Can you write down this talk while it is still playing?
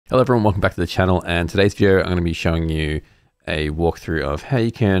Hello everyone, welcome back to the channel, and today's video I'm going to be showing you a walkthrough of how you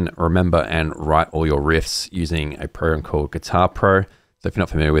can remember and write all your riffs using a program called Guitar Pro. So if you're not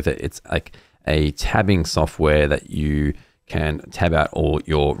familiar with it, it's like a tabbing software that you can tab out all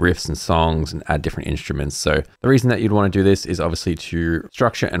your riffs and songs and add different instruments. So the reason that you'd want to do this is obviously to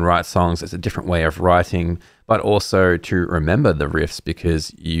structure and write songs. It's a different way of writing, but also to remember the riffs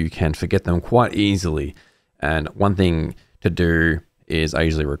because you can forget them quite easily. And one thing to do is I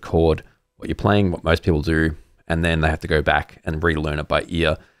usually record what you're playing, what most people do, and then they have to go back and relearn it by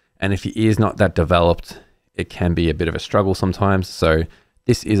ear. And if your ear's not that developed, it can be a bit of a struggle sometimes. So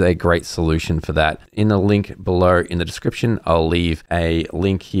this is a great solution for that. In the link below in the description, I'll leave a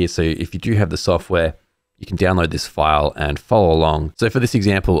link here. So if you do have the software, you can download this file and follow along. So for this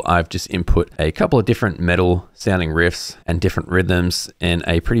example, I've just input a couple of different metal sounding riffs and different rhythms in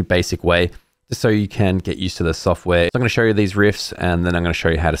a pretty basic way, just so you can get used to the software. So I'm going to show you these riffs, and then I'm going to show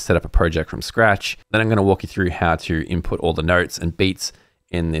you how to set up a project from scratch. Then I'm going to walk you through how to input all the notes and beats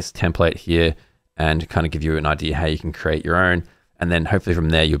in this template here and kind of give you an idea how you can create your own. And then hopefully from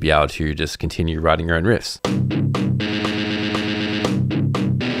there, you'll be able to just continue writing your own riffs.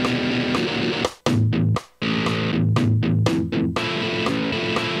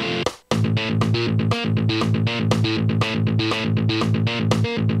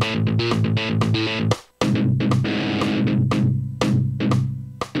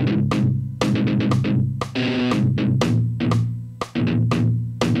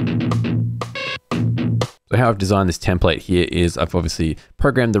 So how I've designed this template here is I've obviously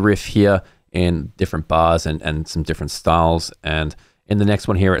programmed the riff here in different bars and some different styles. And in the next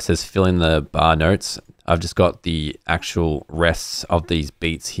one here, it says fill in the bar notes. I've just got the actual rests of these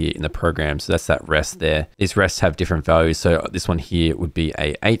beats here in the program. So that's that rest there. These rests have different values. So this one here would be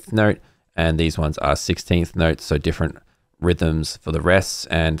a 8th note, and these ones are 16th notes. So different rhythms for the rests.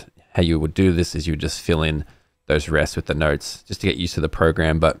 And how you would do this is you would just fill in those rests with the notes just to get used to the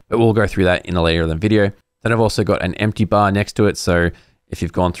program. But we'll go through that in a later video. Then I've also got an empty bar next to it. So if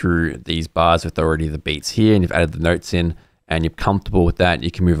you've gone through these bars with already the beats here and you've added the notes in and you're comfortable with that, you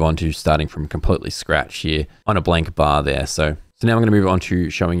can move on to starting from completely scratch here on a blank bar there. So now I'm going to move on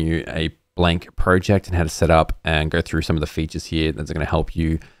to showing you a blank project and how to set up and go through some of the features here that's going to help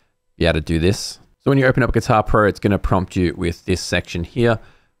you be able to do this. So when you open up Guitar Pro, it's going to prompt you with this section here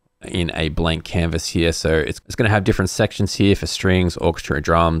in a blank canvas here. So it's going to have different sections here for strings, orchestra,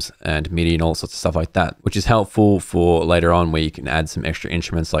 drums, and MIDI and all sorts of stuff like that, which is helpful for later on where you can add some extra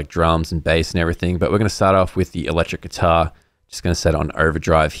instruments like drums and bass and everything. But we're going to start off with the electric guitar. Just going to set it on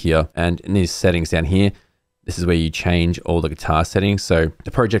overdrive here. And in these settings down here, this is where you change all the guitar settings. So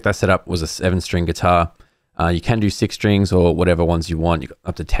the project I set up was a 7-string guitar. You can do 6 strings or whatever ones you want. You've got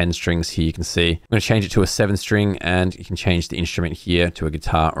up to 10 strings here, you can see. I'm going to change it to a 7-string, and you can change the instrument here to a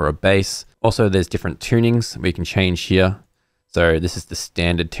guitar or a bass. Also, there's different tunings we can change here. So this is the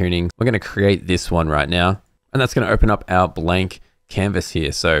standard tuning. We're going to create this one right now, and that's going to open up our blank canvas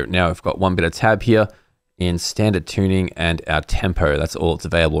here. So now I've got one bit of tab here in standard tuning and our tempo. That's all that's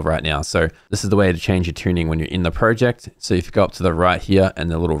available right now. So this is the way to change your tuning when you're in the project. So if you go up to the right here and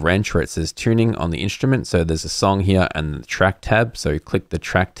the little wrench where it says tuning on the instrument, so there's a song here and the track tab. So you click the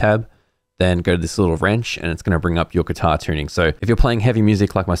track tab, then go to this little wrench and it's going to bring up your guitar tuning. So if you're playing heavy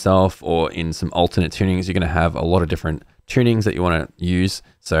music like myself or in some alternate tunings, you're going to have a lot of different tunings that you want to use.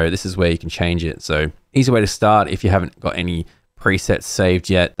 So this is where you can change it. So easy way to start if you haven't got any presets saved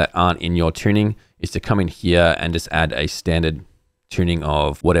yet that aren't in your tuning is to come in here and just add a standard tuning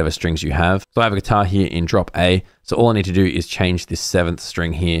of whatever strings you have. So I have a guitar here in drop A. So all I need to do is change this 7th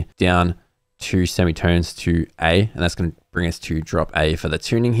string here down 2 semitones to A, and that's going to bring us to drop A for the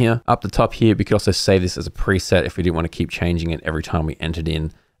tuning here. Up the top here, we could also save this as a preset if we didn't want to keep changing it every time we entered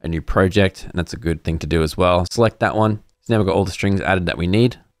in a new project, and that's a good thing to do as well. Select that one. So now we've got all the strings added that we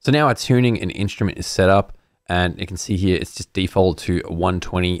need. So now our tuning and instrument is set up. And you can see here, it's just default to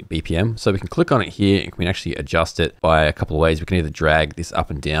 120 BPM. So we can click on it here and we can actually adjust it by a couple of ways. We can either drag this up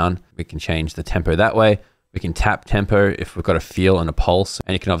and down. We can change the tempo that way. We can tap tempo if we've got a feel and a pulse.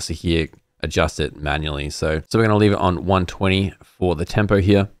 And you can obviously here adjust it manually. So we're going to leave it on 120 for the tempo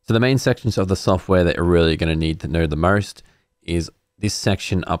here. So the main sections of the software that you're really going to need to know the most is this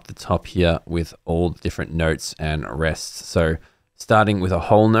section up the top here with all the different notes and rests. So starting with a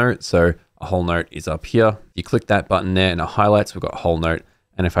whole note. So a whole note is up here. You click that button there and it highlights, we've got a whole note.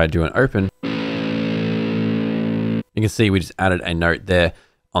 And if I do an open, you can see we just added a note there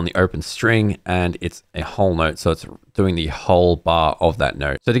on the open string and it's a whole note. So it's doing the whole bar of that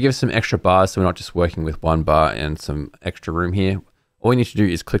note. So to give us some extra bars, so we're not just working with one bar and some extra room here, all you need to do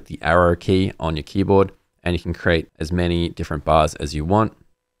is click the arrow key on your keyboard and you can create as many different bars as you want.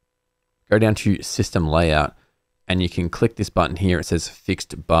 go down to system layout, and you can click this button here. It says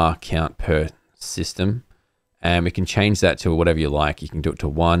fixed bar count per system, and we can change that to whatever you like. You can do it to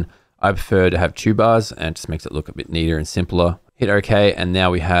 1. I prefer to have 2 bars, and it just makes it look a bit neater and simpler. Hit OK, and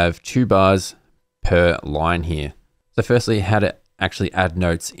now we have 2 bars per line here. So firstly, how to actually add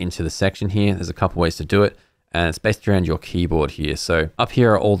notes into the section here. There's a couple ways to do it, and it's based around your keyboard here. So up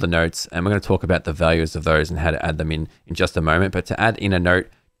here are all the notes, and we're going to talk about the values of those and how to add them in just a moment. But to add in a note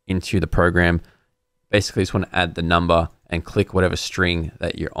into the program, basically just want to add the number and click whatever string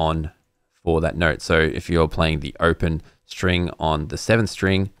that you're on for that note. So if you're playing the open string on the 7th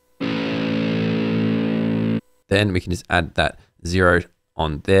string, then we can just add that 0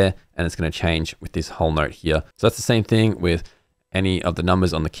 on there, and it's going to change with this whole note here. So that's the same thing with any of the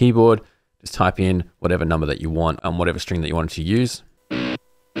numbers on the keyboard. Just type in whatever number that you want on whatever string that you want to use.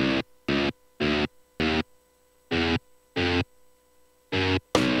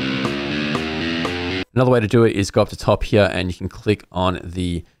 Another way to do it is go up to top here, and you can click on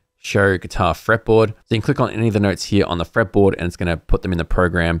the show guitar fretboard. So you can click on any of the notes here on the fretboard, and it's going to put them in the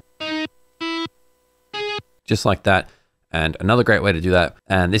program just like that. And another great way to do that,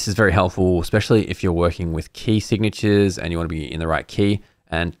 and this is very helpful, especially if you're working with key signatures and you want to be in the right key.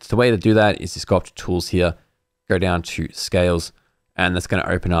 And the way to do that is just go up to tools here, go down to scales, and that's going to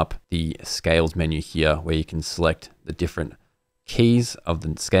open up the scales menu here where you can select the different keys of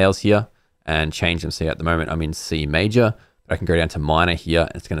the scales here and change them. So at the moment I'm in C major, but I can go down to minor here,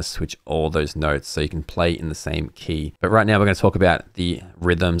 and it's going to switch all those notes so you can play in the same key. But right now we're going to talk about the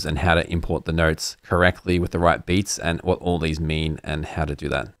rhythms and how to import the notes correctly with the right beats and what all these mean and how to do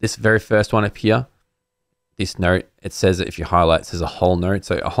that. This very first one up here, this note, it says that if you highlight, it says a whole note.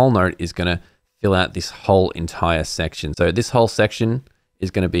 So a whole note is going to fill out this whole entire section. So this whole section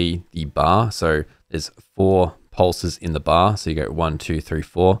is going to be the bar. So there's 4 pulses in the bar. So you go 1, 2, 3,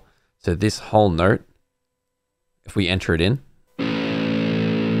 4. So this whole note, if we enter it in.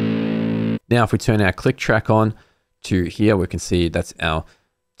 Now, if we turn our click track on to here, we can see that's our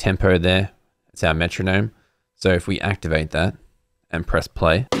tempo there. It's our metronome. So if we activate that and press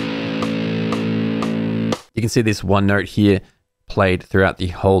play, you can see this one note here played throughout the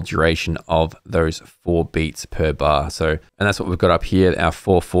whole duration of those 4 beats per bar. So, and that's what we've got up here, our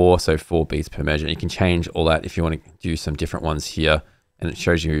 4/4, so 4 beats per measure. You can change all that if you want to do some different ones here, and it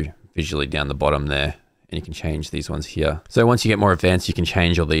shows you visually down the bottom there. And you can change these ones here. So once you get more advanced, you can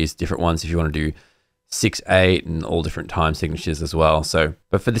change all these different ones if you want to do 6, 8, and all different time signatures as well. So,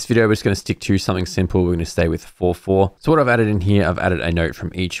 but for this video, we're just going to stick to something simple. We're going to stay with 4/4. So what I've added in here, I've added a note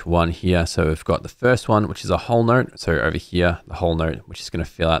from each one here. So we've got the first one, which is a whole note. So over here, the whole note, which is going to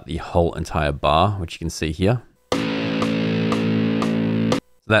fill out the whole entire bar, which you can see here. So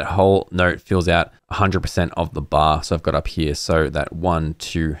that whole note fills out 100% of the bar. So I've got up here, so that 1,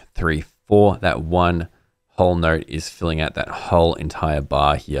 2, 3, 4, that one whole note is filling out that whole entire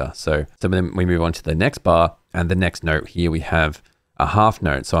bar here. So then we move on to the next bar, and the next note here we have a half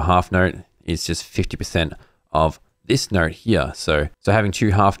note. So a half note is just 50% of this note here. So having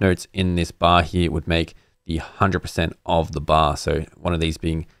 2 half notes in this bar here would make the 100% of the bar. So one of these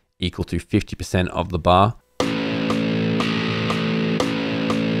being equal to 50% of the bar.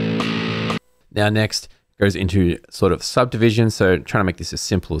 Now next goes into sort of subdivision. So trying to make this as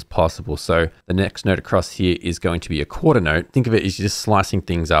simple as possible. So the next note across here is going to be a quarter note. Think of it as you're just slicing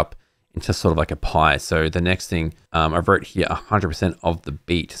things up into sort of like a pie. So the next thing, I wrote here 100% of the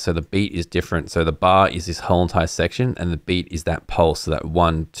beat. So the beat is different. So the bar is this whole entire section, and the beat is that pulse. So that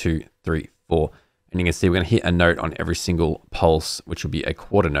 1, 2, 3, 4. And you can see we're going to hit a note on every single pulse, which will be a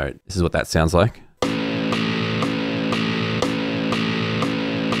quarter note. This is what that sounds like.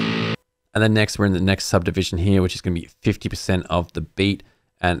 And then next, we're in the next subdivision here, which is going to be 50% of the beat.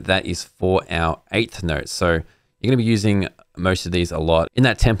 And that is for our 8th note. So you're going to be using most of these a lot. In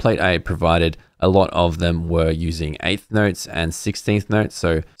that template I provided, a lot of them were using 8th notes and 16th notes.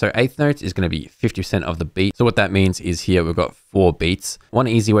 So 8th notes is going to be 50% of the beat. So what that means is here we've got 4 beats. One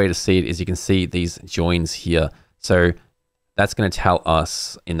easy way to see it is you can see these joins here. So that's going to tell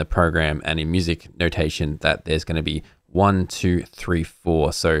us in the program and in music notation that there's going to be 1, 2, 3,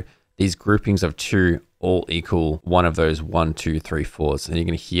 4. So these groupings of 2 all equal one of those 1, 2, 3, 4s. And you're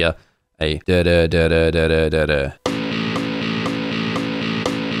going to hear a da da da da da da da da.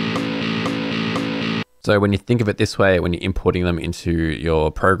 So when you think of it this way, when you're importing them into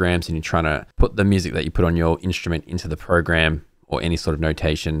your programs and you're trying to put the music that you put on your instrument into the program or any sort of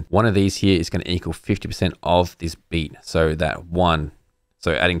notation, one of these here is going to equal 50% of this beat. So that 1,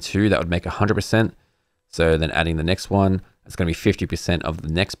 so adding 2, that would make 100%. So then adding the next one, that's going to be 50% of the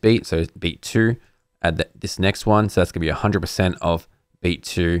next beat. So beat 2, add this next one. So that's going to be 100% of beat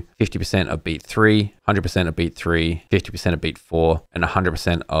 2, 50% of beat 3, 100% of beat 3, 50% of beat 4, and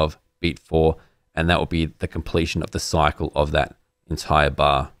 100% of beat 4. And that will be the completion of the cycle of that entire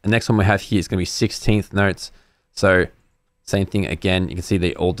bar. The next one we have here is going to be 16th notes. So same thing again, you can see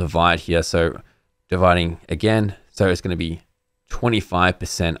they all divide here. So dividing again, so it's going to be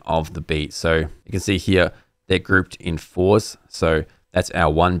 25% of the beat. So you can see here, they're grouped in 4s. So that's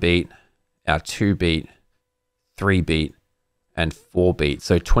our 1 beat, our 2 beat, 3 beat, and 4 beat.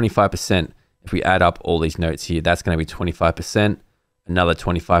 So 25%, if we add up all these notes here, that's going to be 25%, another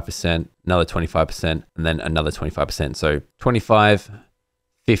 25%, another 25%, and then another 25%. So 25,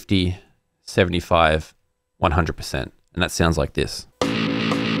 50, 75, 100%. And that sounds like this.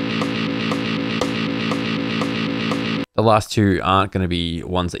 The last two aren't going to be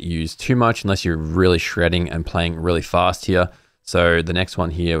ones that you use too much unless you're really shredding and playing really fast here. So the next one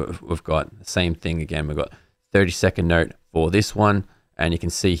here, we've got the same thing again. We've got 30-second note for this one. And you can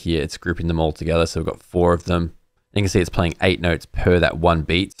see here, it's grouping them all together. So we've got 4 of them. And you can see it's playing 8 notes per that 1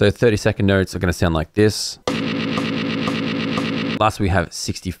 beat. So 30-second notes are going to sound like this. Last we have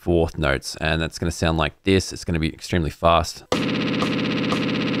 64th notes, and that's going to sound like this. It's going to be extremely fast.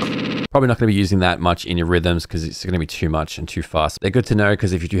 Probably not going to be using that much in your rhythms because it's going to be too much and too fast. They're good to know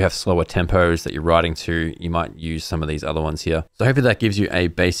because if you do have slower tempos that you're writing to, you might use some of these other ones here. So hopefully that gives you a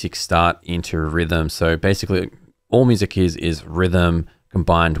basic start into rhythm. So basically all music is rhythm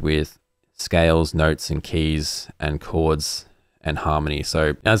combined with scales, notes, and keys, and chords, and harmony. So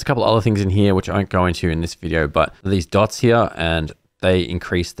now there's a couple other things in here which I won't go into in this video, but these dots here, and they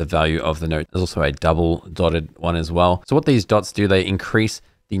increase the value of the note. There's also a double dotted one as well. So what these dots do, they increase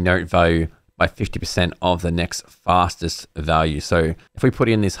the note value by 50% of the next fastest value. So if we put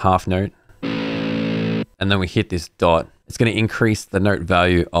in this half note and then we hit this dot, it's going to increase the note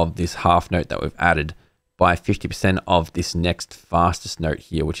value of this half note that we've added by 50% of this next fastest note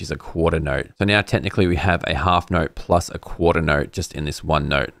here, which is a quarter note. So now technically we have a half note plus a quarter note just in this one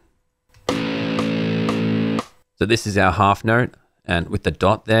note. So this is our half note, and with the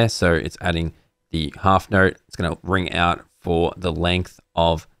dot there, so it's adding the half note. It's going to ring out for the length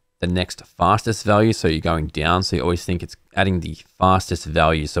of the next fastest value. So you're going down. So you always think it's adding the fastest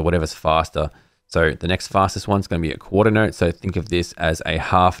value. So whatever's faster. So the next fastest one's going to be a quarter note. So think of this as a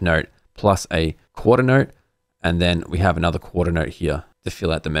half note plus a quarter note. And then we have another quarter note here to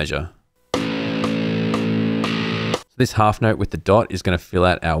fill out the measure. So this half note with the dot is going to fill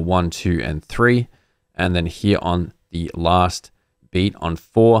out our 1, 2, and 3. And then here on the last beat on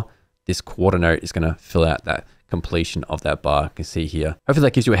 4, this quarter note is going to fill out that completion of that bar. You can see here. Hopefully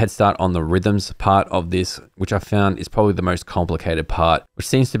that gives you a head start on the rhythms part of this, which I found is probably the most complicated part, which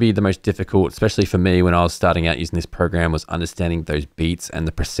seems to be the most difficult, especially for me when I was starting out using this program, was understanding those beats and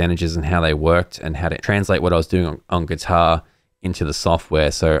the percentages and how they worked and how to translate what I was doing on guitar into the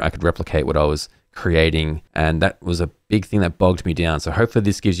software so I could replicate what I was creating. And that was a big thing that bogged me down. So hopefully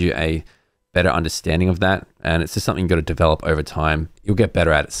this gives you a better understanding of that. And it's just something you've got to develop over time. You'll get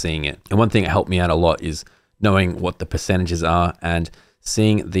better at it seeing it. And one thing that helped me out a lot is knowing what the percentages are and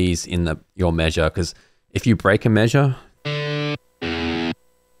seeing these in your measure. Because if you break a measure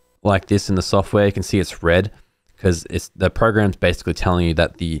like this in the software, you can see it's red because the program's basically telling you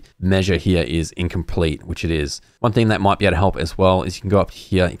that the measure here is incomplete, which it is. One thing that might be able to help as well is you can go up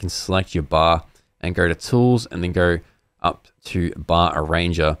here, you can select your bar and go to tools and then go up to bar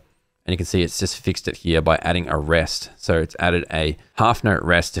arranger. And you can see it's just fixed it here by adding a rest. So it's added a half note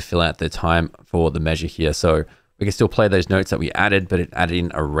rest to fill out the time for the measure here. So we can still play those notes that we added, but it added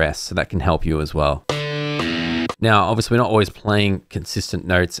in a rest. So that can help you as well. Now, obviously we're not always playing consistent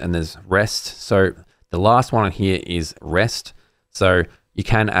notes and there's rest. So the last one here is rest. So you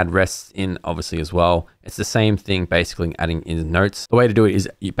can add rests in obviously as well. It's the same thing, basically adding in notes. The way to do it is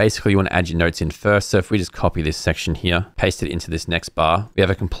you want to add your notes in first. So if we just copy this section here, paste it into this next bar, we have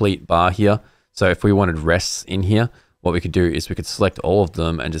a complete bar here. So if we wanted rests in here, what we could do is we could select all of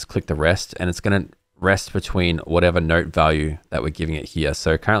them and just click the rest, and it's going to rest between whatever note value that we're giving it here.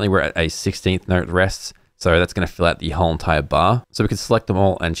 So currently we're at a 16th note rest. So that's going to fill out the whole entire bar. So we can select them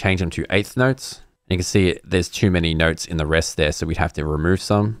all and change them to 8th notes. You can see there's too many notes in the rest there, so we'd have to remove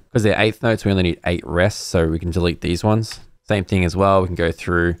some. Because they're 8th notes, we only need 8 rests, so we can delete these ones. Same thing as well, we can go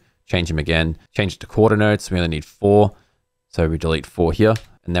through, change them again, change it to quarter notes, we only need 4. So we delete 4 here,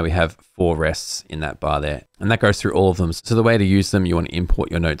 and now we have 4 rests in that bar there. And that goes through all of them. So the way to use them, you want to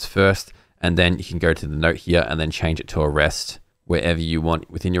import your notes first, and then you can go to the note here and then change it to a rest wherever you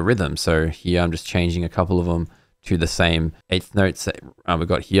want within your rhythm. So here I'm just changing a couple of them to the same 8th notes that we've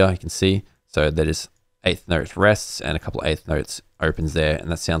got here, you can see. So that is 8th note rests and a couple of 8th notes opens there. And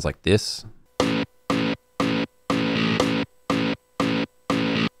that sounds like this.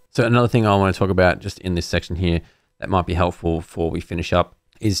 So another thing I want to talk about just in this section here that might be helpful before we finish up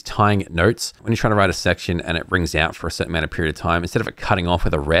is tying notes. When you're trying to write a section and it rings out for a certain amount of period of time, instead of it cutting off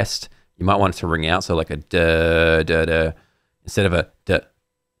with a rest, you might want it to ring out. So like a da, da, da, instead of a da,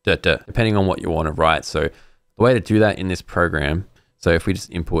 da, da, depending on what you want to write. So the way to do that in this program, so if we just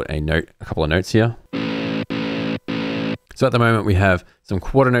import a couple of notes here. So at the moment we have some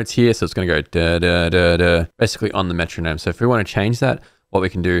quarter notes here. So it's going to go da, da, da, da, basically on the metronome. So if we want to change that, what we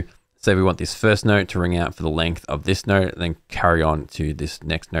can do, say we want this first note to ring out for the length of this note, and then carry on to this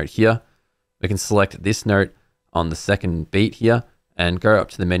next note here. We can select this note on the second beat here and go up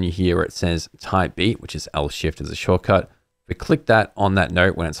to the menu here where it says type beat, which is L shift as a shortcut. If we click that on that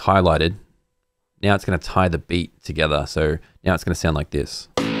note when it's highlighted, now it's going to tie the beat together. So now it's going to sound like this.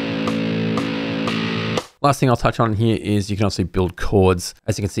 Last thing I'll touch on here is you can also build chords.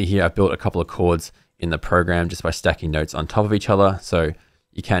 As you can see here, I've built a couple of chords in the program just by stacking notes on top of each other. So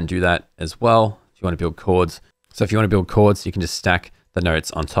you can do that as well if you want to build chords. So if you want to build chords, you can just stack the notes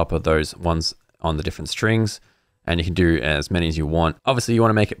on top of those ones on the different strings, and you can do as many as you want. Obviously you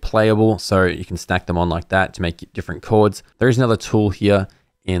want to make it playable, so you can stack them on like that to make different chords. There is another tool here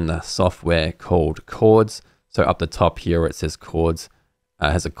in the software called chords. So up the top here where it says chords,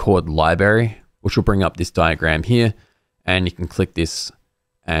 has a chord library, which will bring up this diagram here, and you can click this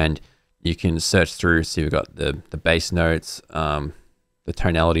and you can search through. So you've got the bass notes, the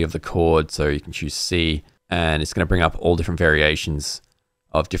tonality of the chord. So you can choose C, and it's going to bring up all different variations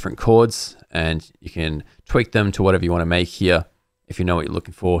of different chords, and you can tweak them to whatever you want to make here. If you know what you're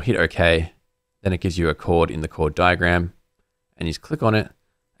looking for, hit OK. Then it gives you a chord in the chord diagram, and you just click on it,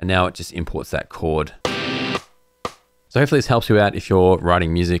 and now it just imports that chord. So hopefully this helps you out if you're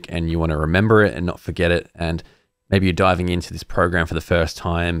writing music and you want to remember it and not forget it. And maybe you're diving into this program for the first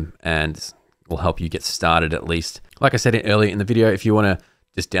time, and will help you get started at least. Like I said earlier in the video, if you want to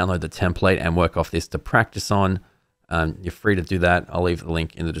just download the template and work off this to practice on, you're free to do that. I'll leave the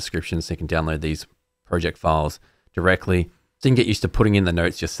link in the description so you can download these project files directly. So you can get used to putting in the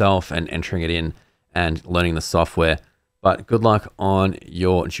notes yourself and entering it in and learning the software. But good luck on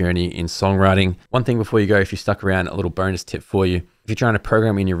your journey in songwriting. One thing before you go, if you stuck around, a little bonus tip for you. If you're trying to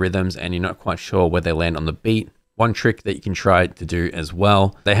program in your rhythms and you're not quite sure where they land on the beat, one trick that you can try to do as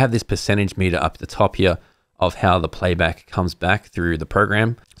well, they have this percentage meter up at the top here of how the playback comes back through the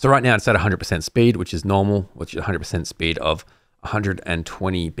program. So right now it's at 100% speed, which is normal, which is 100% speed of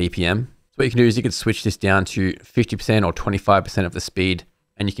 120 BPM. So what you can do is you can switch this down to 50% or 25% of the speed,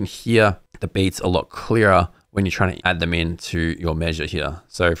 and you can hear the beats a lot clearer when you're trying to add them into your measure here.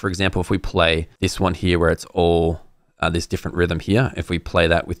 So for example, if we play this one here where it's all this different rhythm here, if we play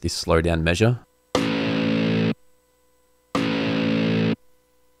that with this slow down measure,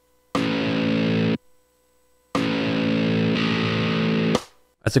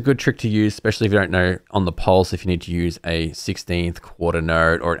 that's a good trick to use, especially if you don't know on the pulse. If you need to use a 16th quarter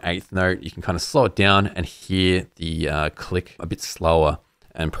note or an 8th note, you can kind of slow it down and hear the click a bit slower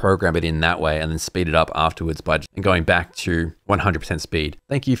and program it in that way, and then speed it up afterwards by going back to 100% speed.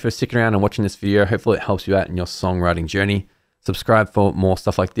 Thank you for sticking around and watching this video. Hopefully it helps you out in your songwriting journey. Subscribe for more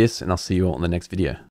stuff like this, and I'll see you all in the next video.